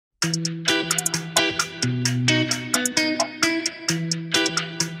I'm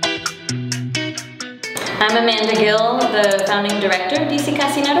Amanda Gill, the founding director of DC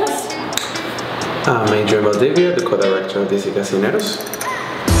Casineros. I'm Adrian Valdivia, the co-director of DC Casineros.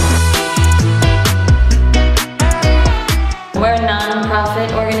 We're a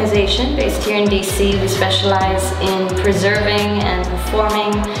non-profit organization based here in DC. We specialize in preserving and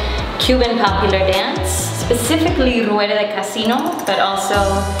performing Cuban popular dance, specifically rueda de casino, but also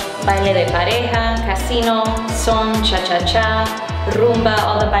baile de pareja, casino, son, cha-cha-cha, rumba,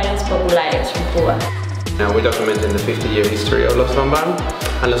 all the bailes populares from Cuba. Now we're documenting the 50-year history of Los Bambán,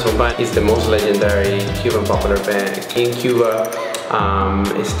 and Los Bambán is the most legendary Cuban popular band in Cuba.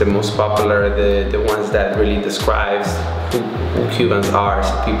 It's the most popular, the ones that really describes who Cubans are,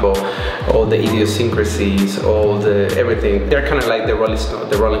 so people, all the idiosyncrasies, all the everything. They're kind of like the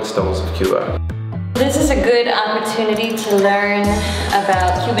Rolling Stones of Cuba. This is a good opportunity to learn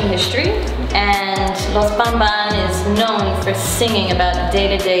about Cuban history, and Los Bambán is known for singing about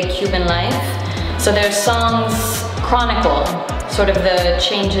day-to-day Cuban life. So their songs chronicle sort of the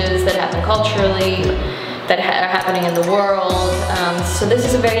changes that happen culturally, that are happening in the world. So this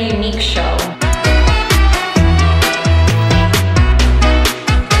is a very unique show.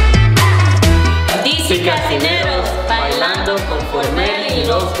 DC Casineros, Bailando con Formell y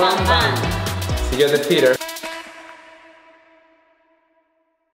Los. See you at the theater.